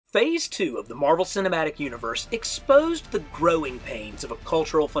Phase 2 of the Marvel Cinematic Universe exposed the growing pains of a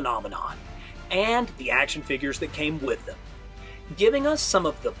cultural phenomenon, and the action figures that came with them, giving us some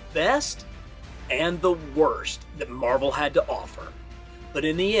of the best and the worst that Marvel had to offer. But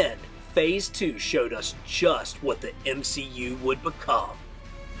in the end, Phase 2 showed us just what the MCU would become.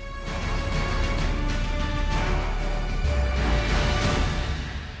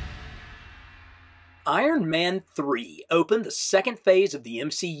 Iron Man 3 opened the second phase of the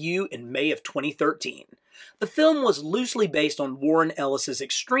MCU in May of 2013. The film was loosely based on Warren Ellis's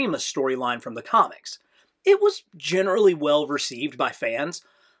Extremis storyline from the comics. It was generally well received by fans,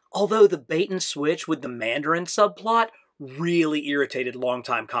 although the bait and switch with the Mandarin subplot really irritated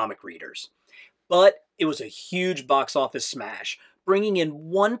longtime comic readers. But it was a huge box office smash, bringing in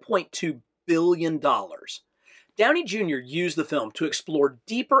 $1.2 billion. Downey Jr. used the film to explore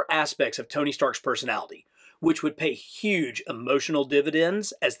deeper aspects of Tony Stark's personality, which would pay huge emotional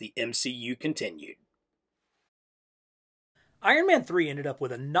dividends as the MCU continued. Iron Man 3 ended up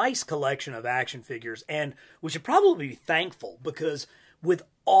with a nice collection of action figures, and we should probably be thankful because with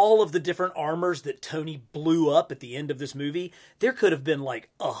all of the different armors that Tony blew up at the end of this movie, there could have been like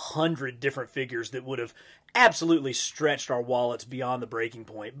 100 different figures that would have absolutely stretched our wallets beyond the breaking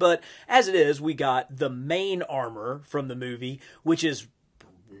point. But as it is, we got the main armor from the movie, which is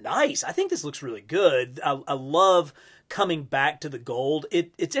nice. I think this looks really good. I love coming back to the gold.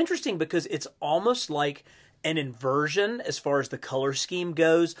 It's interesting because it's almost like an inversion as far as the color scheme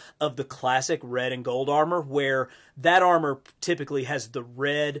goes of the classic red and gold armor, where that armor typically has the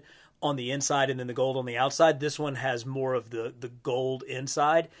red on the inside and then the gold on the outside. This one has more of the gold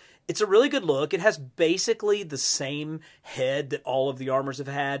inside. It's a really good look. It has basically the same head that all of the armors have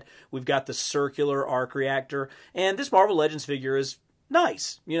had. We've got the circular arc reactor, and this Marvel Legends figure is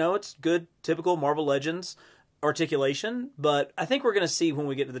nice. You know, it's good, typical Marvel Legends articulation, but I think we're going to see when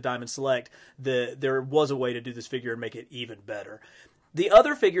we get to the Diamond Select that there was a way to do this figure and make it even better. The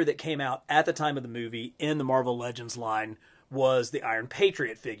other figure that came out at the time of the movie in the Marvel Legends line was the Iron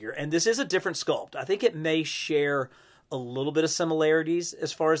Patriot figure, and this is a different sculpt. I think it may share a little bit of similarities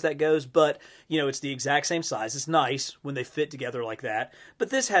as far as that goes, but you know, it's the exact same size. It's nice when they fit together like that, but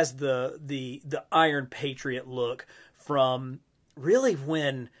this has the Iron Patriot look from really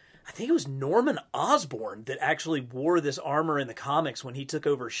when I think it was Norman Osborn that actually wore this armor in the comics when he took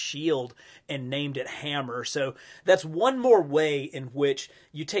over S.H.I.E.L.D. and named it Hammer. So that's one more way in which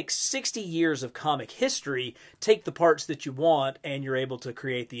you take 60 years of comic history, take the parts that you want, and you're able to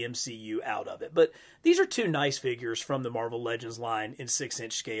create the MCU out of it. But these are two nice figures from the Marvel Legends line in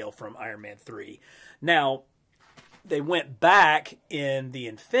 6-inch scale from Iron Man 3. Now, they went back in the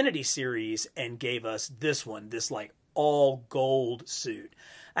Infinity series and gave us this one, this like all gold suit.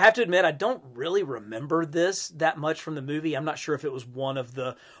 I have to admit, I don't really remember this that much from the movie. I'm not sure if it was one of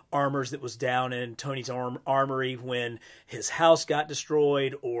the armors that was down in Tony's armory when his house got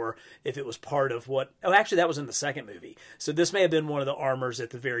destroyed, or if it was part of what... Oh, actually, that was in the second movie. So this may have been one of the armors at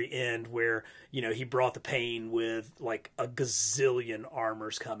the very end where, you know, he brought the pain with like a gazillion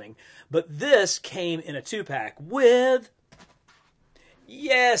armors coming. But this came in a 2-pack with...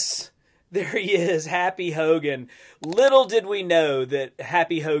 Yes! There he is, Happy Hogan. Little did we know that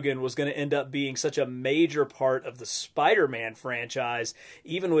Happy Hogan was going to end up being such a major part of the Spider-Man franchise,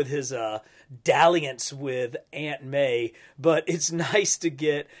 even with his dalliance with Aunt May. But it's nice to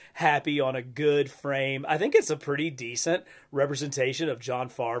get Happy on a good frame. I think it's a pretty decent representation of Jon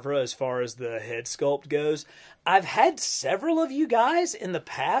Favreau as far as the head sculpt goes. I've had several of you guys in the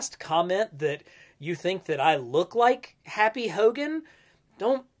past comment that you think that I look like Happy Hogan.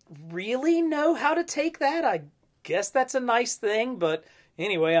 Don't really know how to take that. I guess that's a nice thing, but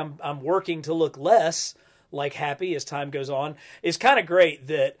anyway, I'm working to look less like Happy as time goes on. It's kind of great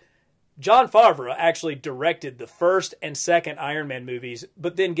that Jon Favreau actually directed the first and second Iron Man movies,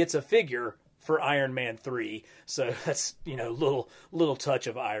 but then gets a figure for Iron Man 3. So that's, you know, little touch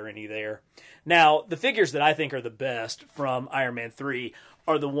of irony there. Now, the figures that I think are the best from Iron Man 3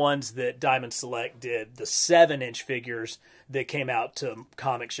 are the ones that Diamond Select did, the 7-inch figures that came out to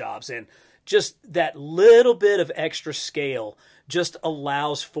comic shops. And just that little bit of extra scale just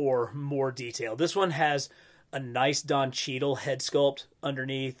allows for more detail. This one has a nice Don Cheadle head sculpt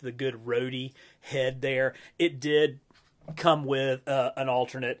underneath, the good Rhodey head there. It did come with an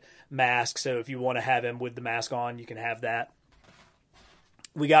alternate mask, so if you want to have him with the mask on, you can have that.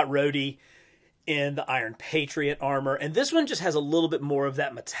 We got Rhodey in the Iron Patriot armor, and this one just has a little bit more of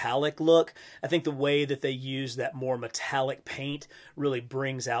that metallic look. I think the way that they use that more metallic paint really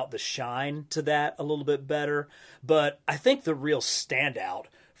brings out the shine to that a little bit better. But I think the real standout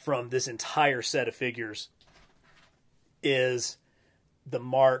from this entire set of figures is the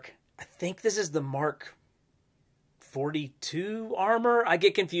Mark, I think this is the Mark 42 armor. I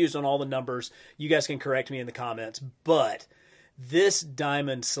get confused on all the numbers. You guys can correct me in the comments. But this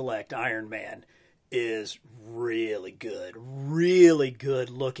Diamond Select Iron Man is really good. Really good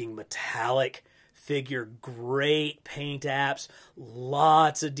looking metallic figure. Great paint apps.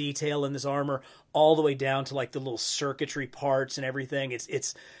 Lots of detail in this armor. All the way down to like the little circuitry parts and everything.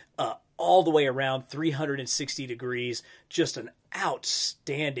 It's all the way around 360 degrees. Just an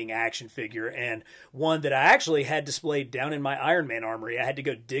outstanding action figure, and one that I actually had displayed down in my Iron Man armory. I had to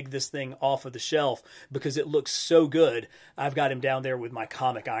go dig this thing off of the shelf because it looks so good. I've got him down there with my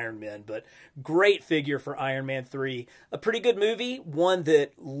comic Iron Man, but great figure for Iron Man 3. A pretty good movie, one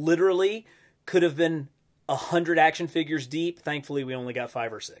that literally could have been 100 action figures deep. Thankfully, we only got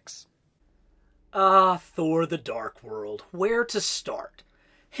 5 or 6. Thor the Dark World. Where to start?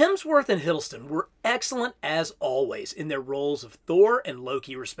 Hemsworth and Hiddleston were excellent as always in their roles of Thor and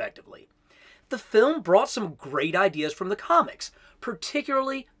Loki respectively. The film brought some great ideas from the comics,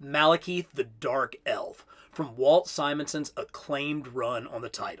 particularly Malekith the Dark Elf, from Walt Simonson's acclaimed run on the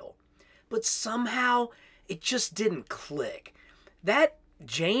title. But somehow, it just didn't click. That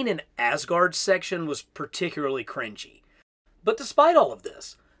Jane and Asgard section was particularly cringy. But despite all of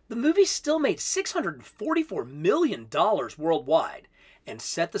this, the movie still made $644 million worldwide, and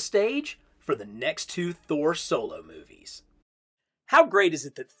set the stage for the next 2 Thor solo movies. How great is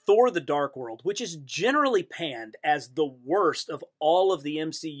it that Thor the Dark World, which is generally panned as the worst of all of the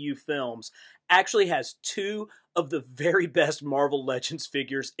MCU films, actually has 2 of the very best Marvel Legends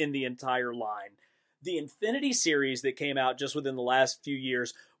figures in the entire line. The Infinity series that came out just within the last few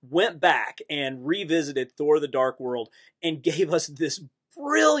years went back and revisited Thor the Dark World and gave us this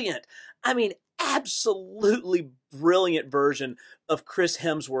brilliant, absolutely brilliant version of Chris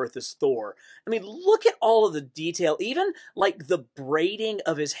Hemsworth as Thor. Look at all of the detail, even like the braiding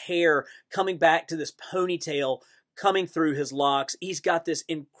of his hair coming back to this ponytail coming through his locks. He's got this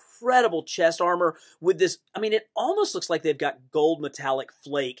incredible chest armor with this, it almost looks like they've got gold metallic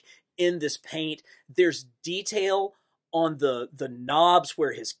flake in this paint. There's detail on the knobs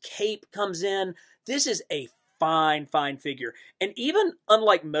where his cape comes in. This is a fine figure. And even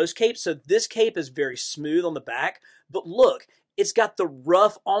unlike most capes, so this cape is very smooth on the back, but look, it's got the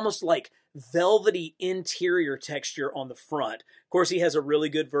rough, almost like velvety interior texture on the front. Of course, he has a really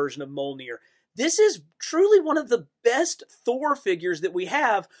good version of Mjolnir. This is truly one of the best Thor figures that we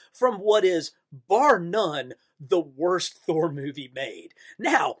have from what is, bar none, the worst Thor movie made.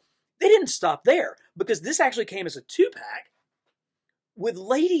 Now, they didn't stop there, because this actually came as a 2-pack with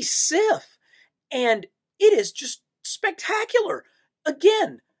Lady Sif, and it is just spectacular.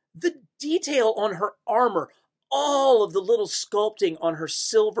 Again, the detail on her armor, all of the little sculpting on her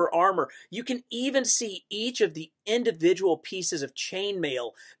silver armor. You can even see each of the individual pieces of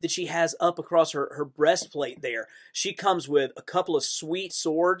chainmail that she has up across her breastplate there. She comes with a couple of sweet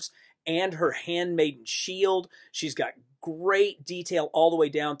swords and her handmaiden shield. She's got great detail all the way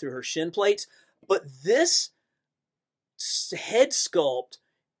down through her shin plates. But this head sculpt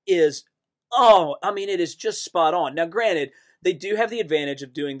is, it is just spot on. Now, granted, they do have the advantage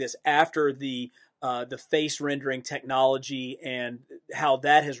of doing this after the face rendering technology and how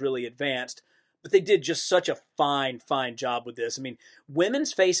that has really advanced. But they did just such a fine job with this.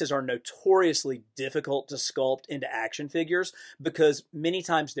 Women's faces are notoriously difficult to sculpt into action figures because many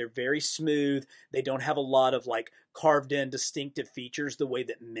times they're very smooth. They don't have a lot of carved in distinctive features the way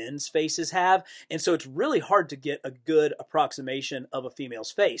that men's faces have. And so it's really hard to get a good approximation of a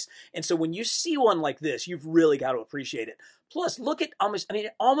female's face. And so when you see one like this, you've really got to appreciate it. Plus, look at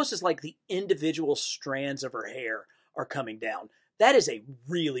it almost is like the individual strands of her hair are coming down. That is a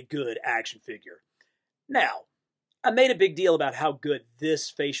really good action figure. Now, I made a big deal about how good this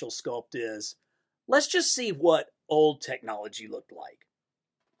facial sculpt is. Let's just see what old technology looked like.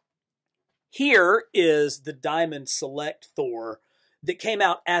 Here is the Diamond Select Thor that came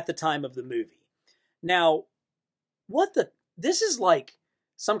out at the time of the movie. Now, this is like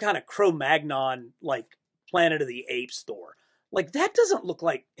some kind of Cro-Magnon, Planet of the Apes Thor. That doesn't look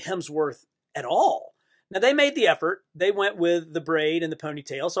like Hemsworth at all. Now, they made the effort. They went with the braid and the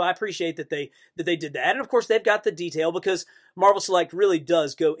ponytail, so I appreciate that they did that. And, of course, they've got the detail because Marvel Select really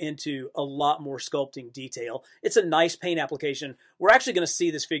does go into a lot more sculpting detail. It's a nice paint application. We're actually going to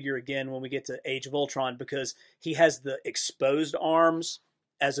see this figure again when we get to Age of Ultron because he has the exposed arms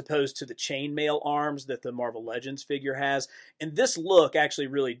as opposed to the chainmail arms that the Marvel Legends figure has. And this look actually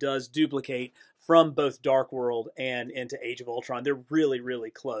really does duplicate from both Dark World and into Age of Ultron. They're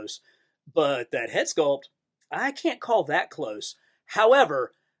really close. But that head sculpt, I can't call that close.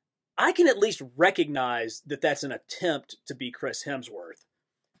 However, I can at least recognize that that's an attempt to be Chris Hemsworth.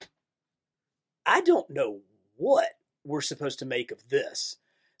 I don't know what we're supposed to make of this.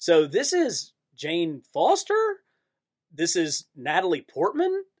 So this is Jane Foster? This is Natalie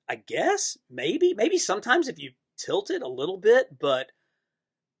Portman, I guess? Maybe sometimes if you tilt it a little bit, but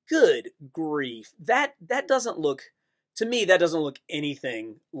good grief. That doesn't look, to me, that doesn't look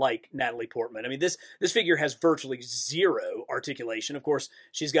anything like Natalie Portman. I mean, this figure has virtually zero articulation. Of course,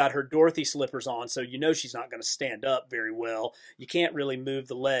 she's got her Dorothy slippers on, so you know she's not going to stand up very well. You can't really move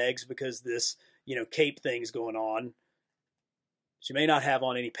the legs because this, cape thing's going on. She may not have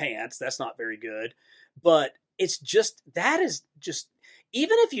on any pants. That's not very good. But it's just,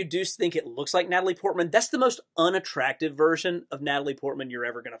 even if you do think it looks like Natalie Portman, that's the most unattractive version of Natalie Portman you're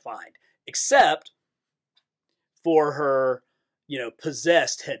ever going to find. Except for her,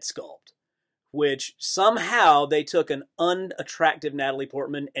 possessed head sculpt, which somehow they took an unattractive Natalie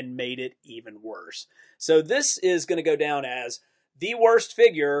Portman and made it even worse. So this is going to go down as the worst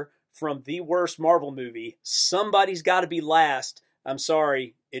figure from the worst Marvel movie. Somebody's got to be last. I'm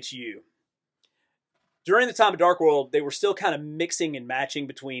sorry, it's you. During the time of Dark World, they were still kind of mixing and matching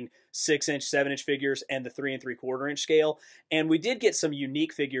between 6-inch, 7-inch figures and the 3 3/4 inch scale. And we did get some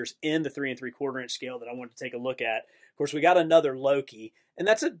unique figures in the 3 3/4 inch scale that I wanted to take a look at. Of course, we got another Loki, and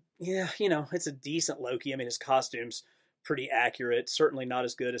that's it's a decent Loki. I mean, his costume's pretty accurate. Certainly not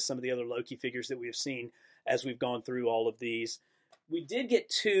as good as some of the other Loki figures that we have seen as we've gone through all of these. We did get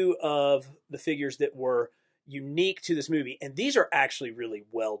 2 of the figures that were unique to this movie, and these are actually really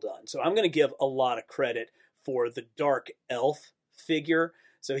well done. So I'm going to give a lot of credit for the Dark Elf figure.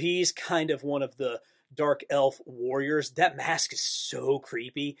 So he's kind of one of the Dark Elf warriors. That mask is so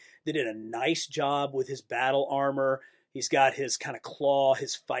creepy. They did a nice job with his battle armor. He's got his kind of claw,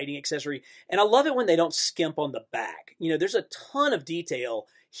 his fighting accessory. And I love it when they don't skimp on the back. There's a ton of detail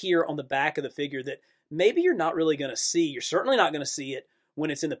here on the back of the figure that maybe you're not really going to see. You're certainly not going to see it when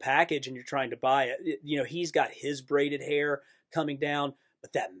it's in the package and you're trying to buy it. He's got his braided hair coming down,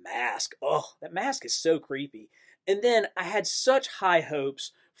 but that mask is so creepy. And then I had such high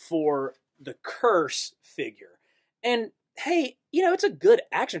hopes for the Curse figure. And hey, it's a good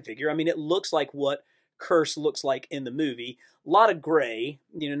action figure. I mean, it looks like what Curse looks like in the movie. A lot of gray,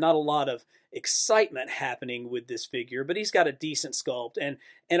 not a lot of excitement happening with this figure, but he's got a decent sculpt and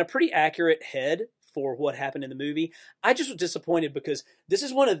a pretty accurate head for what happened in the movie. I just was disappointed because this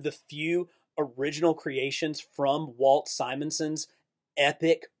is one of the few original creations from Walt Simonson's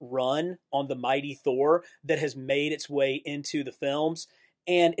epic run on the Mighty Thor that has made its way into the films,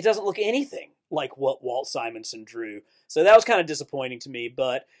 and it doesn't look anything like what Walt Simonson drew. So that was kind of disappointing to me,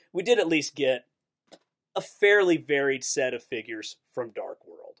 but we did at least get a fairly varied set of figures from Dark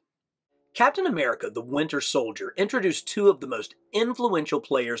World. Captain America: The Winter Soldier introduced 2 of the most influential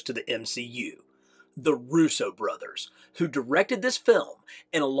players to the MCU, the Russo brothers, who directed this film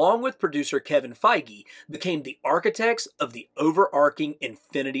and along with producer Kevin Feige became the architects of the overarching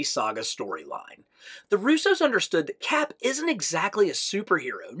Infinity Saga storyline. The Russos understood that Cap isn't exactly a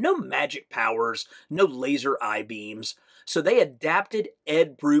superhero, no magic powers, no laser eye beams, so they adapted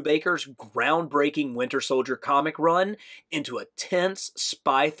Ed Brubaker's groundbreaking Winter Soldier comic run into a tense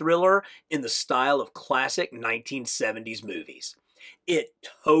spy thriller in the style of classic 1970s movies. It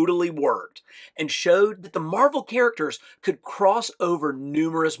totally worked and showed that the Marvel characters could cross over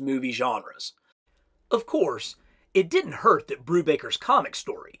numerous movie genres. Of course, it didn't hurt that Brubaker's comic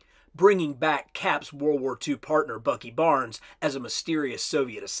story, bringing back Cap's World War II partner Bucky Barnes as a mysterious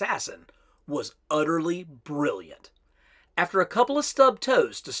Soviet assassin, was utterly brilliant. After a couple of stubbed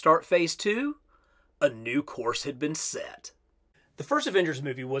toes to start Phase 2, a new course had been set. The first Avengers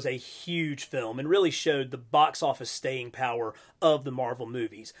movie was a huge film and really showed the box office staying power of the Marvel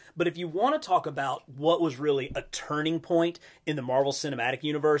movies. But if you want to talk about what was really a turning point in the Marvel Cinematic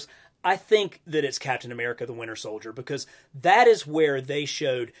Universe, I think that it's Captain America: The Winter Soldier, because that is where they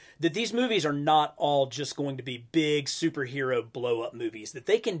showed that these movies are not all just going to be big superhero blow-up movies, that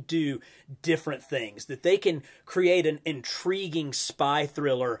they can do different things, that they can create an intriguing spy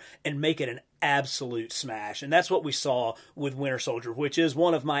thriller and make it an absolute smash. And that's what we saw with Winter Soldier, which is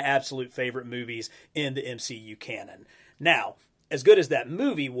one of my absolute favorite movies in the MCU canon. Now, as good as that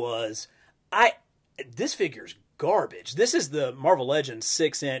movie was, this figure's garbage. This is the Marvel Legends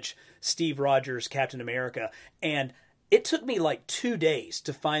 6-inch Steve Rogers Captain America, and it took me like 2 days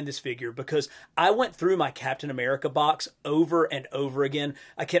to find this figure because I went through my Captain America box over and over again.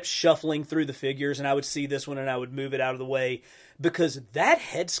 I kept shuffling through the figures, and I would see this one and I would move it out of the way because that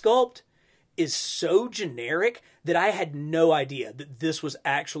head sculpt is so generic that I had no idea that this was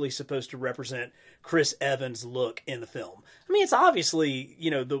actually supposed to represent Chris Evans' look in the film. I mean, it's obviously,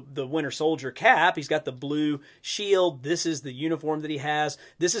 you know, the Winter Soldier cap. He's got the blue shield. This is the uniform that he has.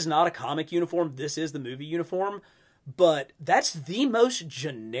 This is not a comic uniform. This is the movie uniform. But that's the most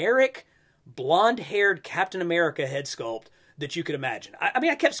generic blonde-haired Captain America head sculpt that you could imagine. I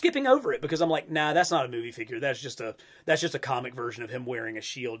mean, I kept skipping over it because I'm like, nah, that's not a movie figure. That's just a comic version of him wearing a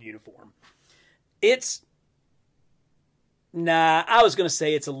shield uniform. I was going to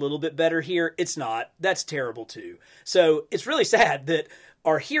say it's a little bit better here. It's not. That's terrible too. So it's really sad that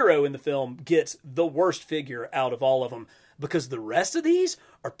our hero in the film gets the worst figure out of all of them because the rest of these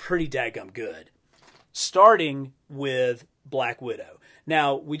are pretty daggum good. Starting with Black Widow.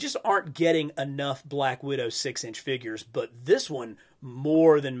 Now, we just aren't getting enough Black Widow 6-inch figures, but this one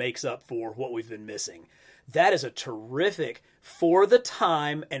more than makes up for what we've been missing. That is a terrific, for the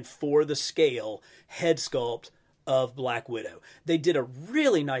time and for the scale, head sculpt of Black Widow. They did a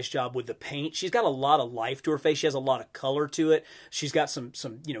really nice job with the paint. She's got a lot of life to her face. She has a lot of color to it. She's got some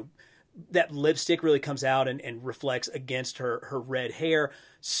you know, that lipstick really comes out and reflects against her red hair.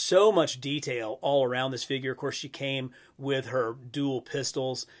 So much detail all around this figure. Of course, she came with her dual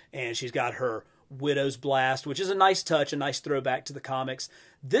pistols, and she's got her Widow's Blast, which is a nice touch, a nice throwback to the comics.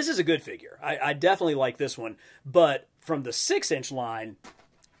 This is a good figure. I definitely like this one. But from the 6-inch line,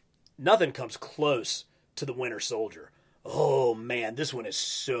 nothing comes close to the Winter Soldier. Oh, man, this one is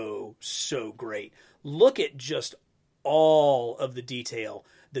so, so great. Look at just all of the detail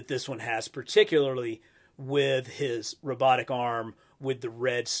that this one has, particularly with his robotic arm with the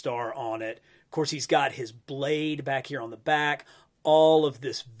red star on it. Of course, he's got his blade back here on the back, all of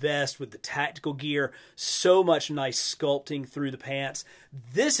this vest with the tactical gear, so much nice sculpting through the pants.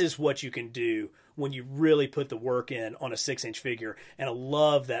 This is what you can do when you really put the work in on a 6-inch figure, and I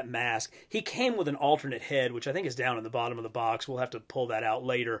love that mask. He came with an alternate head, which I think is down in the bottom of the box. We'll have to pull that out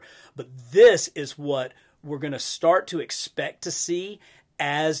later, but this is what we're going to start to expect to see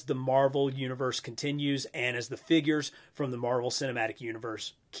as the Marvel Universe continues and as the figures from the Marvel Cinematic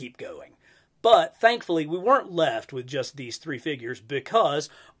Universe keep going. But thankfully, we weren't left with just these 3 figures because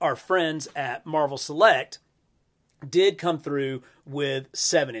our friends at Marvel Select did come through with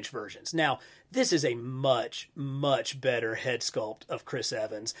 7-inch versions. Now, this is a much, much better head sculpt of Chris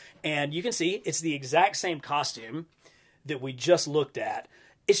Evans. And you can see it's the exact same costume that we just looked at.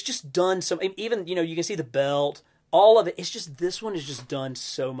 It's just done so, even, you know, you can see the belt, all of it. It's just, this one is just done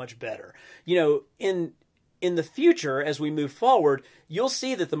so much better. You know, in the future, as we move forward, you'll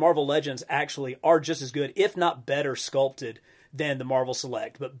see that the Marvel Legends actually are just as good, if not better sculpted than the Marvel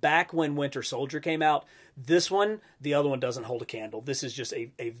Select. But back when Winter Soldier came out, this one, the other one doesn't hold a candle. This is just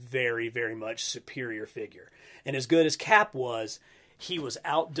a very, very much superior figure. And as good as Cap was, he was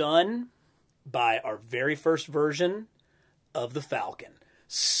outdone by our very first version of the Falcon.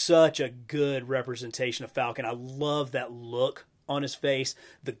 Such a good representation of Falcon. I love that look on his face.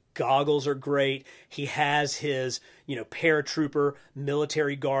 The goggles are great. He has his, you know, paratrooper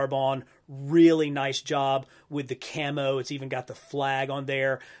military garb on. Really nice job with the camo. It's even got the flag on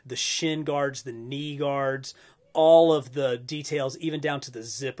there. The shin guards, the knee guards, all of the details, even down to the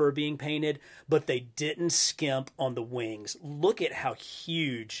zipper being painted, but they didn't skimp on the wings. Look at how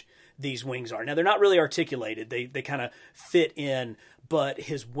huge these wings are. Now, they're not really articulated. They kind of fit in, but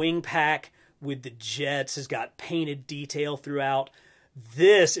his wing pack with the jets has got painted detail throughout.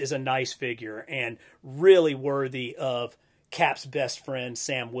 This is a nice figure and really worthy of Cap's best friend,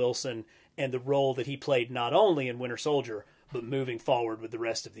 Sam Wilson, and the role that he played not only in Winter Soldier, but moving forward with the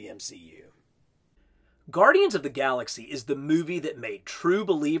rest of the MCU. Guardians of the Galaxy is the movie that made true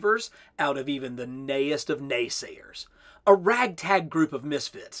believers out of even the nayest of naysayers. A ragtag group of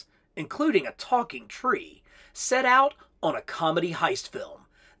misfits, including a talking tree, set out on a comedy heist film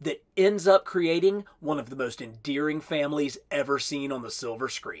that ends up creating one of the most endearing families ever seen on the silver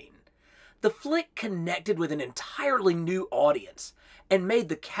screen. The flick connected with an entirely new audience and made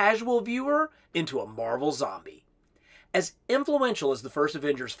the casual viewer into a Marvel zombie. As influential as the first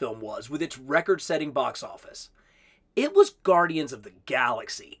Avengers film was with its record-setting box office, it was Guardians of the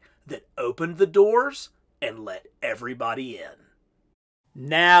Galaxy that opened the doors and let everybody in.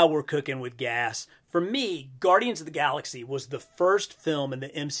 Now we're cooking with gas. For me, Guardians of the Galaxy was the first film in the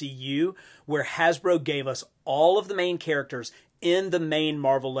MCU where Hasbro gave us all of the main characters in the main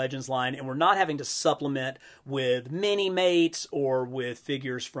Marvel Legends line, and we're not having to supplement with mini-mates or with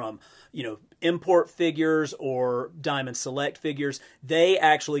figures from, import figures or Diamond Select figures. They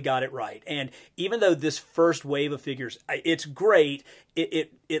actually got it right. And even though this first wave of figures, it's great,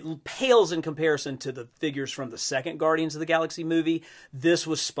 it pales in comparison to the figures from the second Guardians of the Galaxy movie. This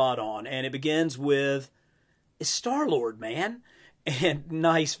was spot on. And it begins with Star-Lord, man. And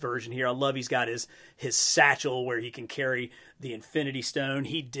nice version here. I love he's got his satchel where he can carry the Infinity Stone.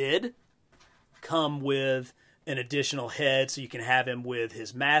 He did come with an additional head, so you can have him with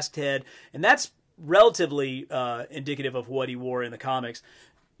his masked head. And that's relatively indicative of what he wore in the comics.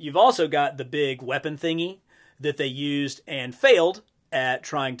 You've also got the big weapon thingy that they used and failed at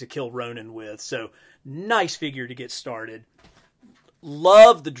trying to kill Ronan with. So nice figure to get started.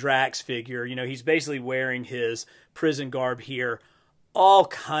 Love the Drax figure. He's basically wearing his prison garb here. All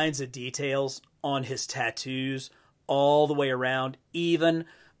kinds of details on his tattoos all the way around, even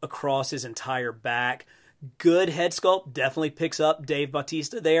across his entire back. Good head sculpt. Definitely picks up Dave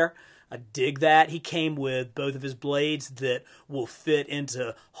Bautista there. I dig that. He came with both of his blades that will fit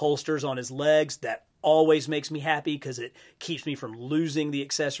into holsters on his legs. That always makes me happy because it keeps me from losing the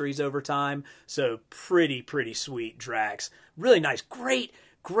accessories over time. So pretty sweet Drax. Really nice. Great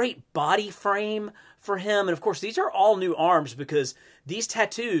body frame for him. And of course, these are all new arms because these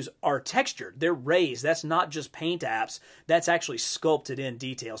tattoos are textured. They're raised. That's not just paint apps. That's actually sculpted in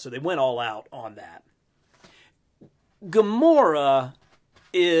detail. So they went all out on that. Gamora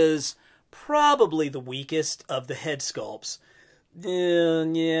is probably the weakest of the head sculpts.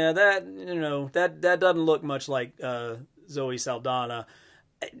 Yeah, that doesn't look much like Zoe Saldana.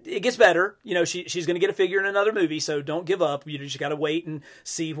 It gets better. She's going to get a figure in another movie, so don't give up. You just got to wait and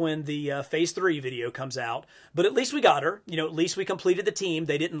see when the Phase 3 video comes out. But at least we got her. At least we completed the team.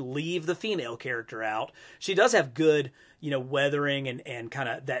 They didn't leave the female character out. She does have good, weathering and kind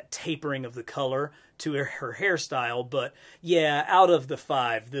of that tapering of the color to her hairstyle. But yeah, out of the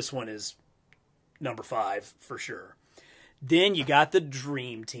 5, this one is number 5 for sure. Then you got the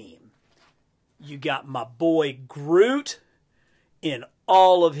Dream Team. You got my boy Groot in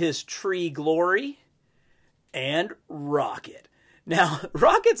all of his tree glory, and Rocket. Now,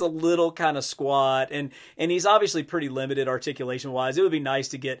 Rocket's a little kind of squat, and he's obviously pretty limited articulation-wise. It would be nice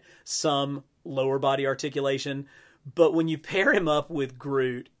to get some lower body articulation, but when you pair him up with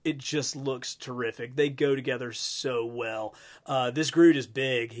Groot, it just looks terrific. They go together so well. This Groot is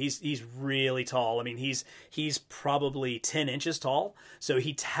big. He's really tall. I mean, he's probably 10 inches tall, so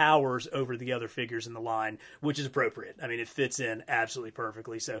he towers over the other figures in the line, which is appropriate. I mean, it fits in absolutely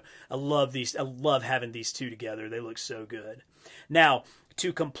perfectly. So I love these. I love having these two together. They look so good. Now,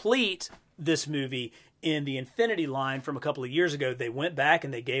 to complete this movie in the Infinity line from a couple of years ago, they went back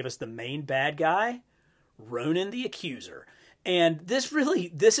and they gave us the main bad guy, Ronan the Accuser. And this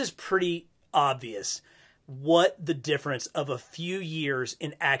is pretty obvious what the difference of a few years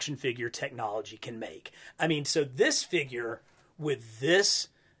in action figure technology can make. I mean, so this figure with this,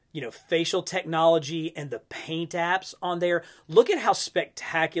 facial technology and the paint apps on there, look at how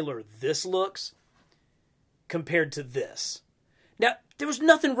spectacular this looks compared to this. Now, there was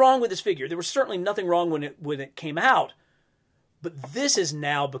nothing wrong with this figure. There was certainly nothing wrong when it came out, but this has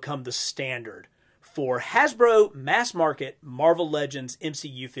now become the standard for Hasbro mass market Marvel Legends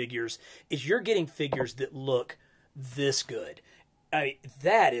MCU figures. Is you're getting figures that look this good. I mean,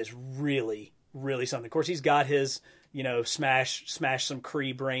 that is really, really something. Of course, he's got his, smash some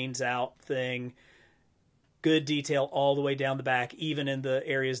Kree brains out thing. Good detail all the way down the back, even in the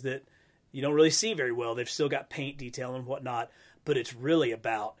areas that you don't really see very well. They've still got paint detail and whatnot. But it's really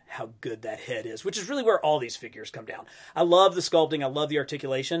about how good that head is, which is really where all these figures come down. I love the sculpting. I love the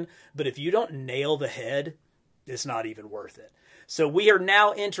articulation. But if you don't nail the head, it's not even worth it. So we are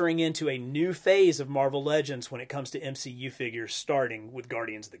now entering into a new phase of Marvel Legends when it comes to MCU figures, starting with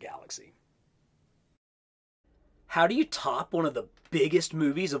Guardians of the Galaxy. How do you top one of the biggest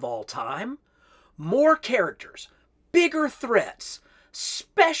movies of all time? More characters, bigger threats,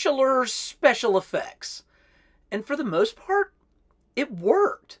 special effects. And for the most part, it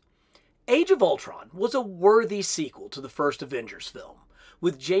worked. Age of Ultron was a worthy sequel to the first Avengers film,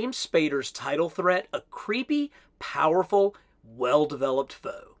 with James Spader's title threat a creepy, powerful, well-developed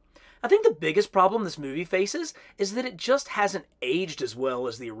foe. I think the biggest problem this movie faces is that it just hasn't aged as well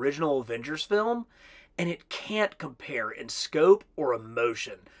as the original Avengers film, and it can't compare in scope or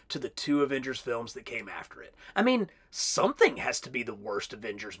emotion to the 2 Avengers films that came after it. I mean, something has to be the worst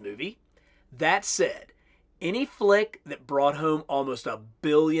Avengers movie. That said, any flick that brought home almost $1.5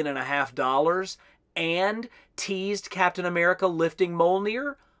 billion and teased Captain America lifting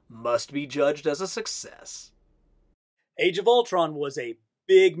Mjolnir must be judged as a success. Age of Ultron was a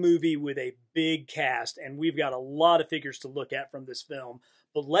big movie with a big cast, and we've got a lot of figures to look at from this film.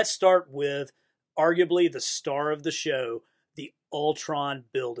 But let's start with arguably the star of the show, the Ultron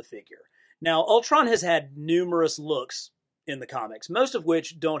Build-A-Figure. Now, Ultron has had numerous looks in the comics, most of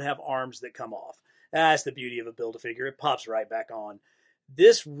which don't have arms that come off. That's the beauty of a Build-A-Figure. It pops right back on.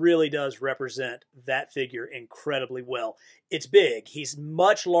 This really does represent that figure incredibly well. It's big. He's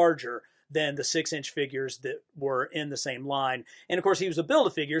much larger than the 6-inch figures that were in the same line. And of course, he was a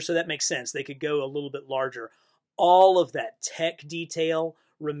Build-A-Figure, so that makes sense. They could go a little bit larger. All of that tech detail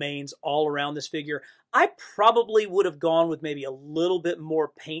remains all around this figure. I probably would have gone with maybe a little bit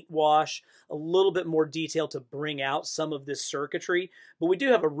more paint wash, a little bit more detail to bring out some of this circuitry. But we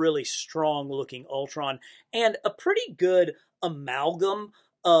do have a really strong looking Ultron and a pretty good amalgam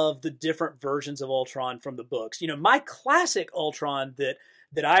of the different versions of Ultron from the books. You know, my classic Ultron that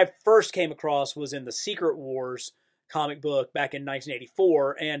I first came across was in the Secret Wars comic book back in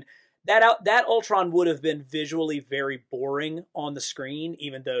 1984, and that Ultron would have been visually very boring on the screen,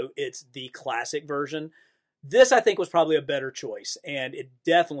 even though it's the classic version. This, I think, was probably a better choice, and it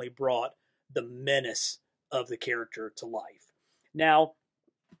definitely brought the menace of the character to life. Now,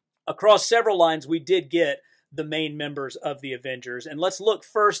 across several lines, we did get the main members of the Avengers, and let's look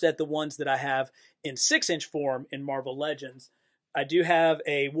first at the ones that I have in 6-inch form in Marvel Legends. I do have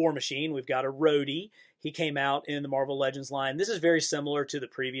a War Machine. We've got a Rhodey. He came out in the Marvel Legends line. This is very similar to the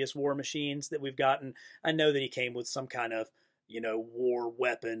previous War Machines that we've gotten. I know that he came with some kind of, war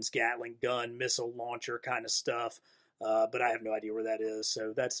weapons, Gatling gun, missile launcher kind of stuff, but I have no idea where that is,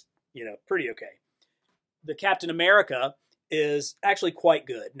 so that's, pretty okay. The Captain America is actually quite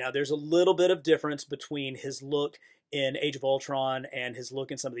good. Now, there's a little bit of difference between his look in Age of Ultron and his look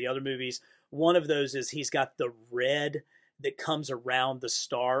in some of the other movies. One of those is he's got the red that comes around the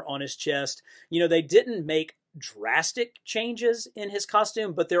star on his chest. They didn't make drastic changes in his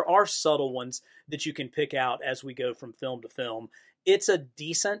costume, but there are subtle ones that you can pick out as we go from film to film. It's a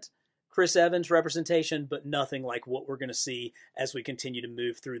decent Chris Evans representation, but nothing like what we're going to see as we continue to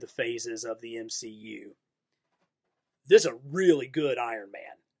move through the phases of the MCU. This is a really good Iron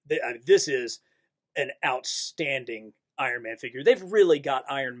Man. This is an outstanding Iron Man figure. They've really got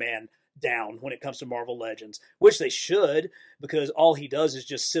Iron Man down when it comes to Marvel Legends, which they should, because all he does is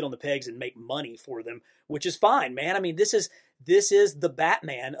just sit on the pegs and make money for them, which is fine, man. I mean, this is the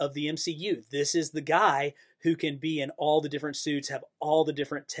Batman of the MCU. This is the guy who can be in all the different suits, have all the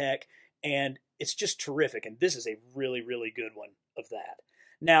different tech, and it's just terrific. And this is a really, really good one of that.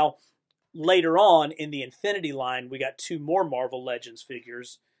 Now, later on in the Infinity line, we got 2 more Marvel Legends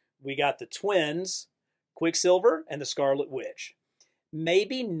figures. We got the twins, Quicksilver and the Scarlet Witch.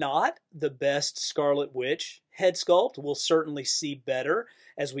 Maybe not the best Scarlet Witch head sculpt. We'll certainly see better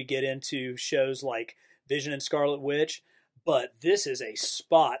as we get into shows like Vision and Scarlet Witch, but this is a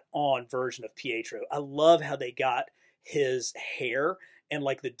spot-on version of Pietro. I love how they got his hair and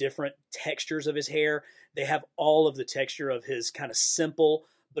like the different textures of his hair. They have all of the texture of his kind of simple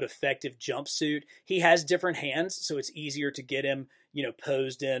but effective jumpsuit. He has different hands, so it's easier to get him,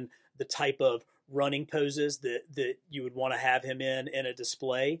 posed in the type of running poses that you would want to have him in a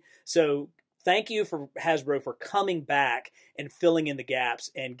display. So thank you for Hasbro for coming back and filling in the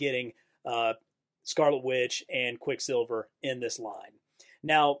gaps and getting Scarlet Witch and Quicksilver in this line.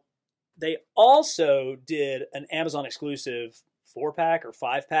 Now, they also did an Amazon exclusive 4-pack or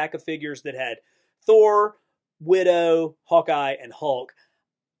 5-pack of figures that had Thor, Widow, Hawkeye, and Hulk.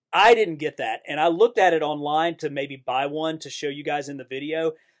 I didn't get that, and I looked at it online to maybe buy one to show you guys in the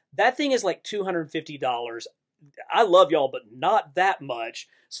video. That thing is like $250. I love y'all, but not that much.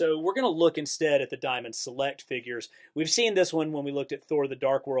 So we're going to look instead at the Diamond Select figures. We've seen this one when we looked at Thor the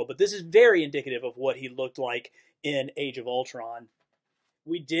Dark World, but this is very indicative of what he looked like in Age of Ultron.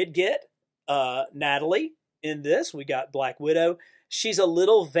 We did get Natalie in this. We got Black Widow. She's a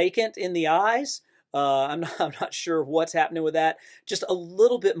little vacant in the eyes. I'm not sure what's happening with that. Just a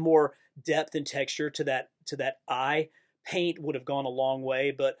little bit more depth and texture to that eye. Paint would have gone a long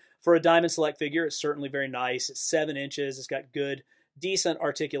way, but for a Diamond Select figure, it's certainly very nice. It's 7 inches. It's got good, decent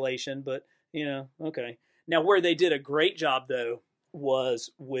articulation, but, okay. Now, where they did a great job, though,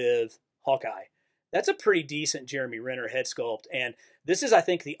 was with Hawkeye. That's a pretty decent Jeremy Renner head sculpt, and this is, I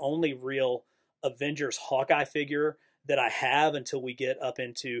think, the only real Avengers Hawkeye figure that I have until we get up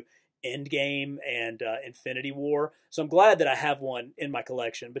into Endgame and Infinity War. So I'm glad that I have one in my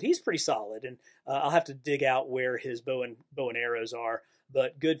collection, but he's pretty solid, and I'll have to dig out where his bow and arrows are,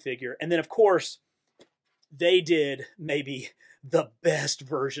 but good figure. And then, of course, they did maybe the best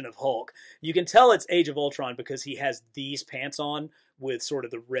version of Hulk. You can tell it's Age of Ultron because he has these pants on with sort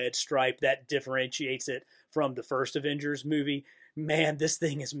of the red stripe that differentiates it from the first Avengers movie. Man, this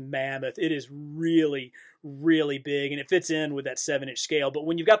thing is mammoth. It is really, really big, and it fits in with that 7-inch scale. But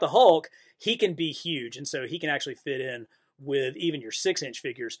when you've got the Hulk, he can be huge, and so he can actually fit in with even your 6-inch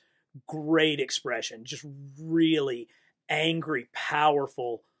figures. Great expression, just really angry,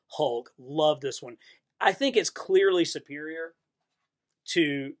 powerful Hulk. Love this one. I think it's clearly superior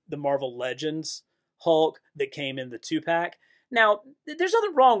to the Marvel Legends Hulk that came in the 2-pack. Now, there's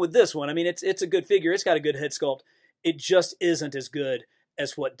nothing wrong with this one. I mean, it's a good figure. It's got a good head sculpt. It just isn't as good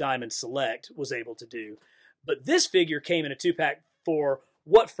as what Diamond Select was able to do. But this figure came in a 2-pack for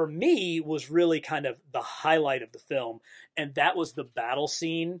what, for me, was really kind of the highlight of the film, and that was the battle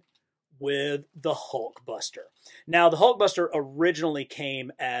scene with the Hulkbuster. Now, the Hulkbuster originally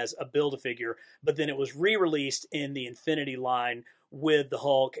came as a Build-A-Figure, but then it was re-released in the Infinity line with the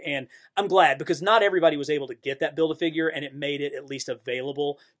Hulk, and I'm glad, because not everybody was able to get that Build-A-Figure, and it made it at least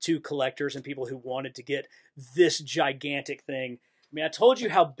available to collectors and people who wanted to get this gigantic thing. I mean, I told you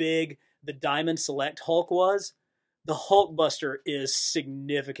how big the Diamond Select Hulk was. The Hulkbuster is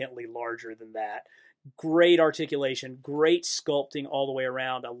significantly larger than that. Great articulation, great sculpting all the way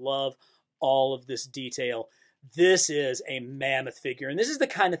around. I love all of this detail. This is a mammoth figure, and this is the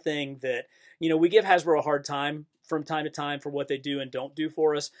kind of thing that, you know, we give Hasbro a hard time from time to time for what they do and don't do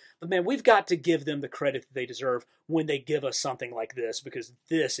for us. But man, we've got to give them the credit that they deserve when they give us something like this, because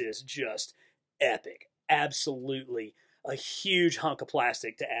this is just epic. Absolutely a huge hunk of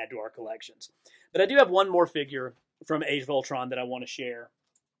plastic to add to our collections. But I do have one more figure from Age of Ultron that I want to share,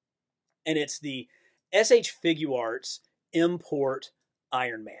 and it's the SH Figuarts Import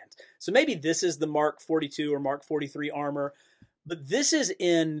Iron Man. So maybe this is the Mark 42 or Mark 43 armor, but this is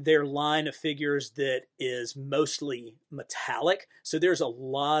in their line of figures that is mostly metallic. So there's a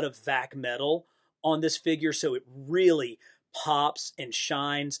lot of vac metal on this figure, so it really pops and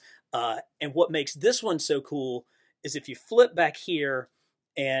shines. And what makes this one so cool is if you flip back here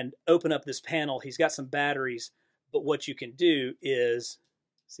and open up this panel, he's got some batteries, but what you can do is,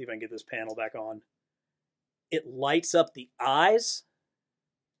 see if I can get this panel back on. It lights up the eyes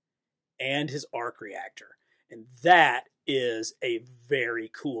and his arc reactor. And that is a very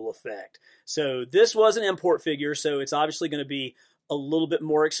cool effect. So this was an import figure, so it's obviously going to be a little bit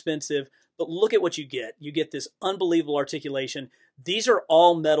more expensive, but look at what you get. You get this unbelievable articulation. These are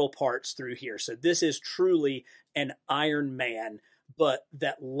all metal parts through here, so this is truly an Iron Man, but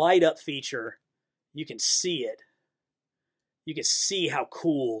that light up feature, you can see it. You can see how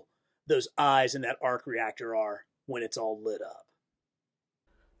cool those eyes and that arc reactor are when it's all lit up.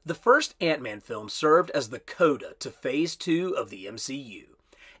 The first Ant-Man film served as the coda to Phase 2 of the MCU.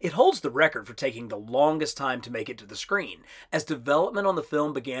 It holds the record for taking the longest time to make it to the screen, as development on the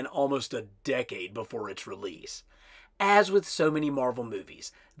film began almost a decade before its release. As with so many Marvel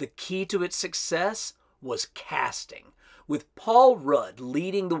movies, the key to its success was casting, with Paul Rudd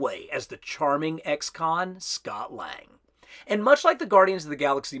leading the way as the charming ex-con Scott Lang. And much like the Guardians of the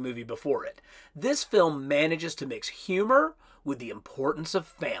Galaxy movie before it, this film manages to mix humor with the importance of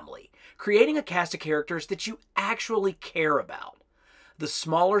family, creating a cast of characters that you actually care about. The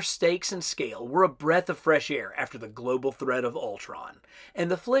smaller stakes and scale were a breath of fresh air after the global threat of Ultron,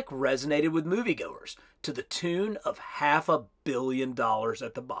 and the flick resonated with moviegoers to the tune of $500 million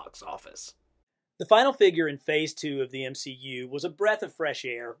at the box office. The final figure in Phase 2 of the MCU was a breath of fresh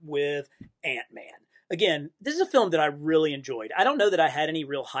air with Ant-Man. Again, this is a film that I really enjoyed. I don't know that I had any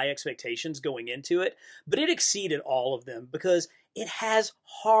real high expectations going into it, but it exceeded all of them because it has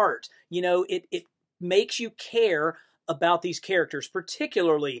heart. You know, it makes you care about these characters,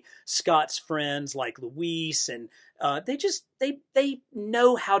 particularly Scott's friends like Luis, and they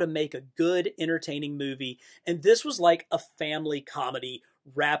know how to make a good, entertaining movie. And this was like a family comedy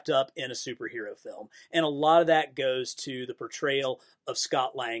wrapped up in a superhero film. And a lot of that goes to the portrayal of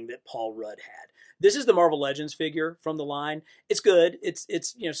Scott Lang that Paul Rudd had. This is the Marvel Legends figure from the line. It's good. It's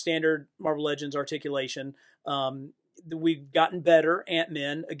you know, standard Marvel Legends articulation. We've gotten better.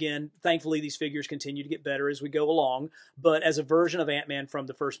 Ant-Man, again, thankfully these figures continue to get better as we go along. But as a version of Ant-Man from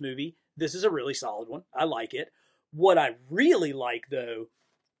the first movie, this is a really solid one. I like it. What I really like, though,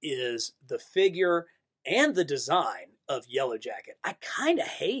 is the figure and the design of Yellow Jacket. I kind of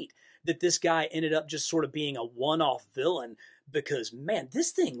hate that this guy ended up just sort of being a one-off villain because, man,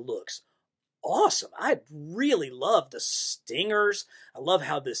 this thing looks awesome. I really love the stingers. I love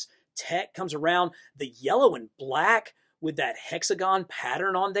how this tech comes around. The yellow and black with that hexagon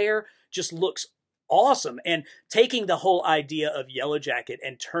pattern on there just looks awesome. And taking the whole idea of Yellow Jacket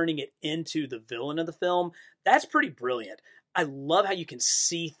and turning it into the villain of the film, that's pretty brilliant. I love how you can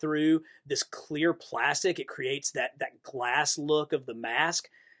see through this clear plastic. It creates that glass look of the mask.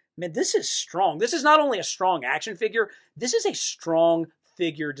 Man, this is strong. This is not only a strong action figure, this is a strong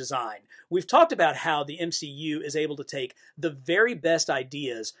figure design. We've talked about how the MCU is able to take the very best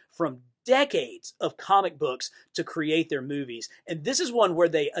ideas from decades of comic books to create their movies. And this is one where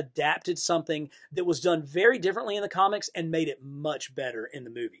they adapted something that was done very differently in the comics and made it much better in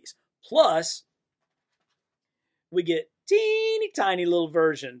the movies. Plus, we get teeny tiny little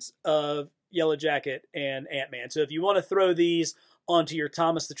versions of Yellow Jacket and Ant-Man. So if you want to throw these onto your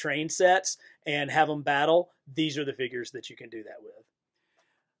Thomas the Train sets and have them battle, these are the figures that you can do that with.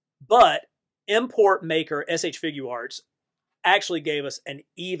 But import maker SH Figuarts actually gave us an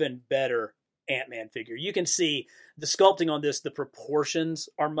even better Ant-Man figure. You can see the sculpting on this, the proportions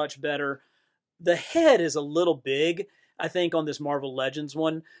are much better. The head is a little big, I think, on this Marvel Legends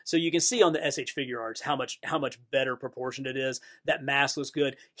one. So you can see on the SH Figuarts how much better proportioned it is. That mask looks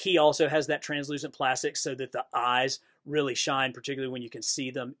good. He also has that translucent plastic so that the eyes really shine, particularly when you can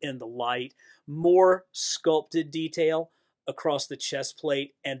see them in the light. More sculpted detail across the chest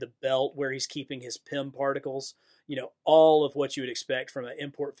plate and the belt where he's keeping his PIM particles. You know, all of what you would expect from an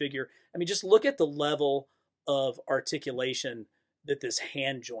import figure. I mean, just look at the level of articulation that this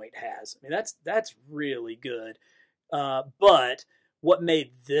hand joint has. I mean, that's really good. But what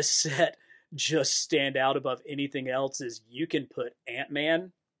made this set just stand out above anything else is you can put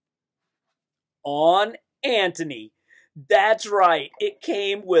Ant-Man on Antony. That's right. It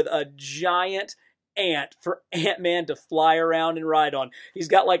came with a giant ant for Ant-Man to fly around and ride on. He's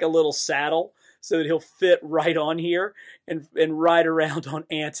got like a little saddle so that he'll fit right on here and ride around on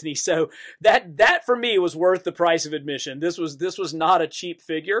Antony. So that for me was worth the price of admission. This was not a cheap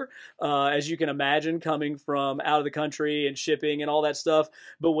figure, as you can imagine, coming from out of the country and shipping and all that stuff.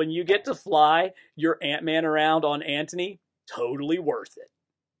 But when you get to fly your Ant-Man around on Antony, totally worth it.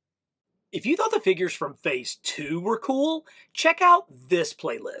 If you thought the figures from Phase 2 were cool, check out this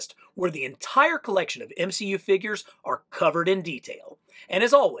playlist, where the entire collection of MCU figures are covered in detail. And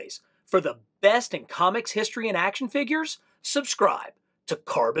as always, for the best in comics history and action figures, subscribe to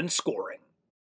Carbon Scoring.